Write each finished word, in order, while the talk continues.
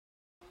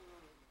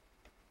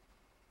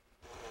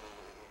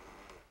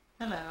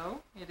Hello,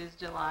 it is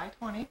July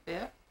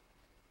 25th.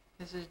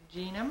 This is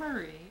Gina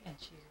Marie, and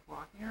she's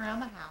walking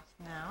around the house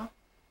now.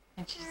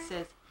 And she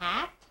says,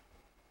 hat?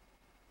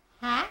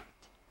 Hat?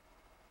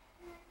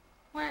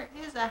 Where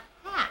is a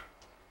hat?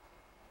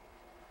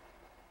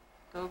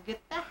 Go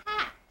get the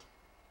hat.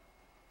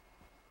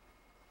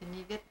 Can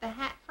you get the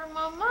hat for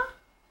Mama?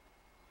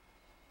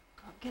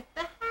 Go get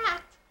the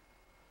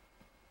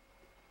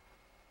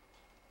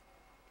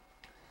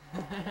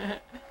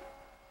hat.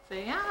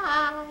 Say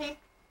hi.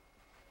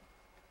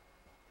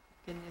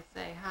 Can you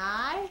say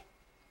hi?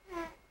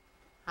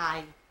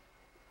 Hi.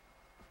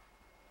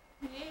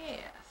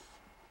 Yes.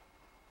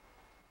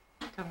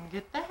 Come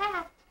get the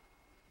hat.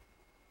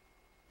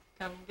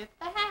 Come get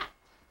the hat.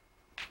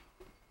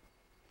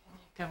 Can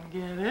you come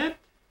get it?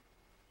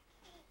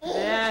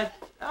 That's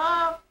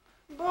up.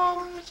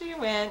 Boom, she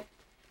went.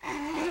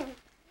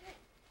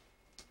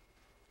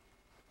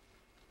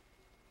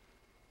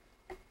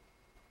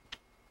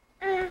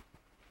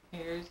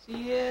 Here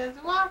she is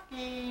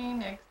walking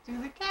next to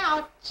the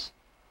couch.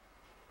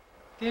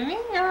 Come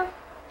here.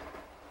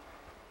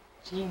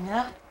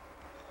 Gina,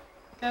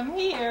 come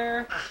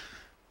here.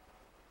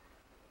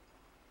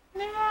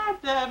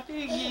 That's a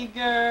piggy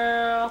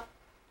girl.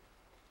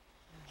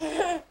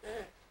 There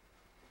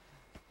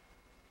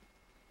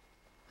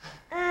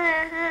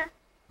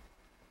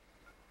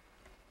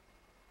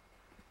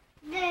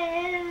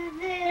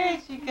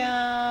she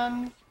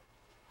comes.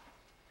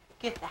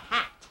 Get the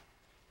hat. Is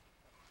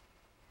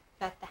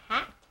that the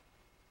hat?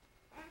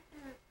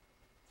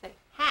 Say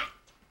hat.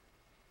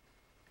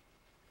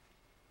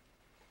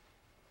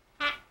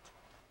 Hat.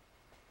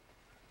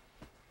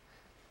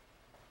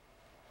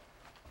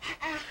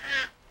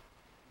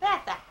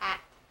 That's a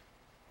hat.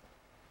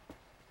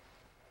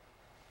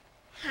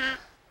 Hat.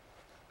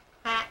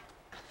 Hat.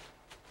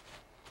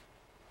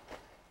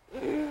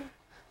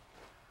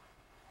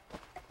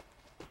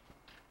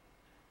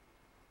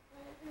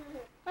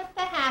 Put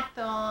the hat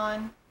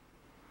on.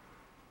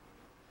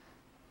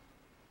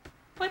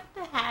 Put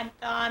the hat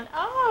on.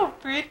 Oh,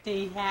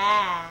 pretty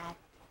hat.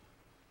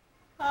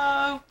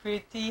 Oh,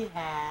 pretty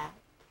hat.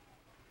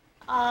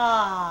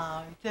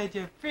 Oh, such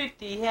a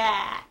pretty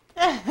hat.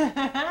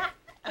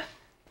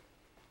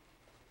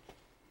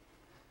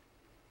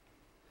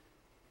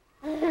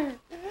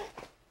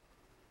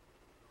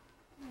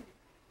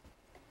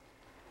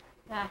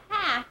 The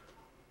hat.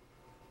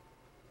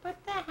 Put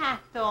the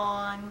hat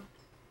on.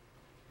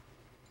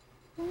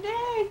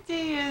 There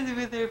she is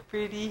with her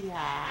pretty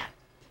hat.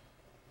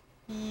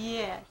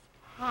 Yes,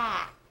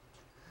 hat.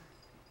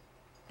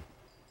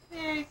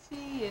 There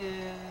she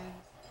is.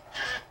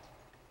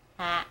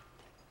 Hat.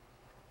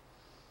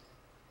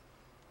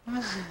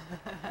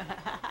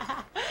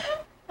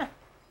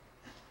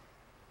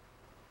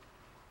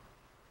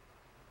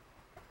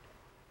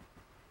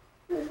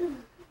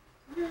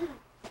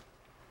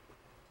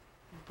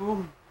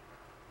 Boom.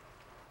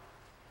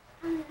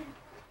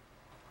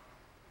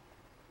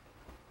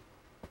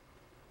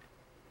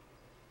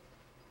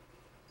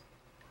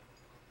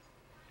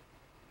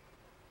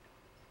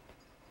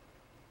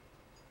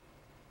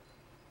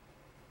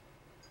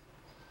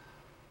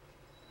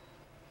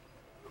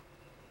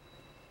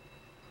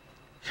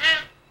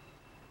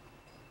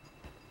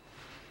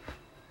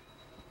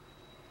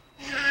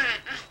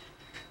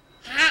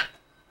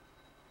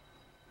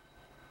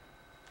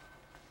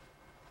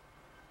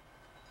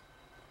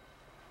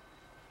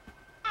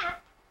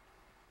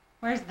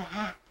 Where's the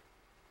hat?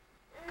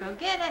 Go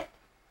get it.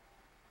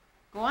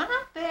 Go on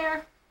up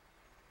there.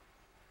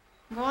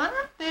 Go on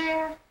up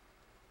there.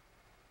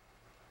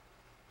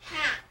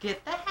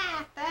 Get the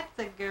hat. That's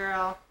a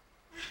girl.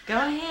 Go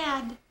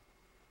ahead.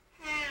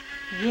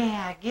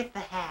 Yeah, get the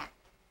hat.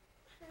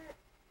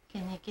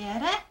 Can you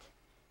get it?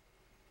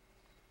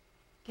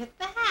 Get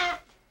the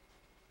hat.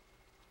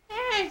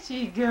 There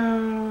she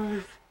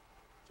goes.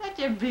 Such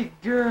a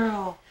big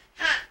girl.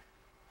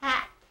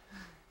 Hat.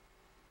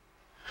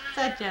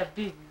 Such a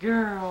big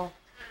girl.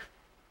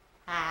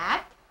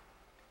 Hat.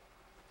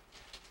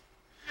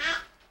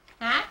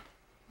 Hat.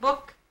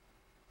 Book.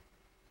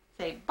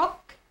 Say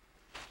book.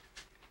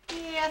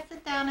 Yeah,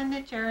 sit down in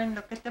the chair and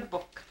look at the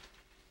book.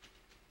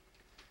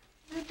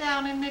 Sit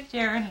down in the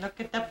chair and look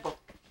at the book.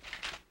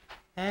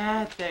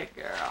 That's a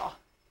girl.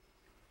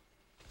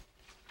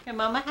 Can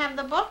Mama have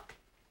the book?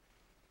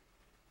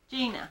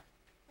 Gina,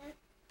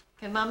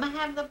 can Mama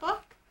have the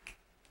book?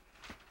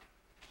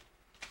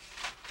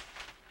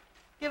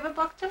 Give a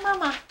book to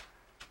Mama.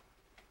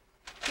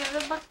 Give the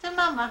book to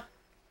Mama.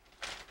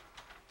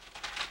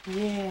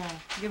 Yeah,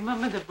 give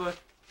Mama the book.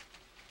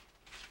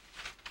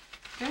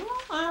 Come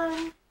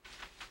on.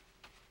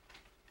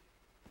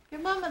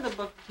 Give Mama the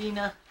book,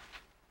 Gina.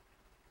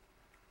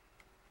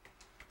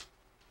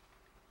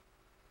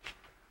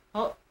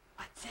 Oh,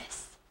 what's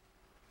this?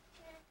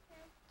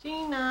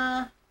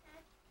 Gina.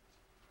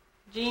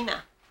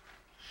 Gina.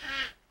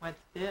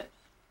 What's this?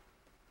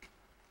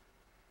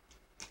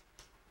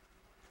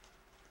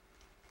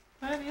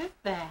 What is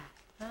that?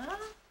 Huh?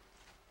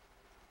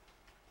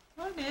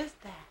 What is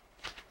that?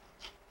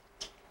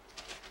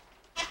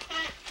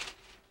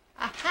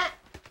 A hat.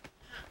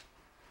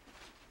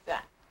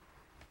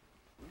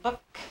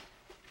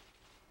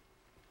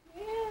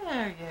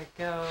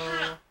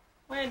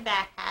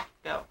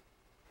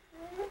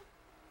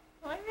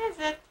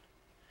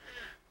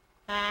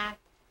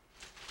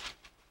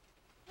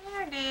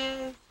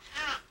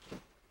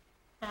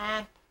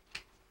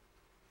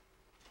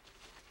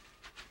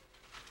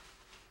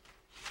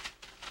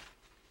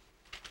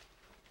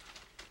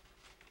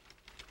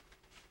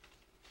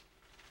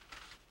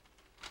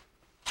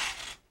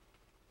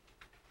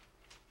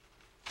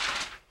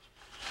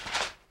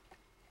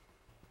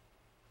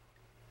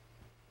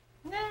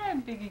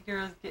 And Biggie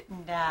girl's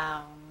getting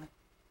down.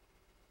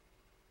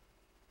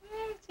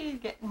 And she's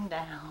getting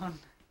down.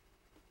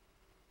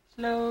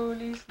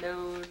 Slowly,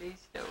 slowly,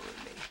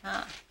 slowly,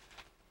 huh?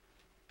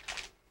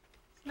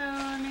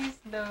 Slowly,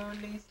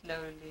 slowly,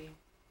 slowly.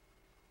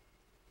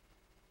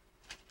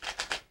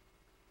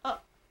 Oh,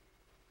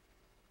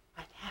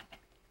 what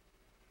happened?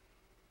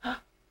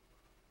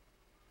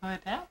 What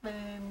happened?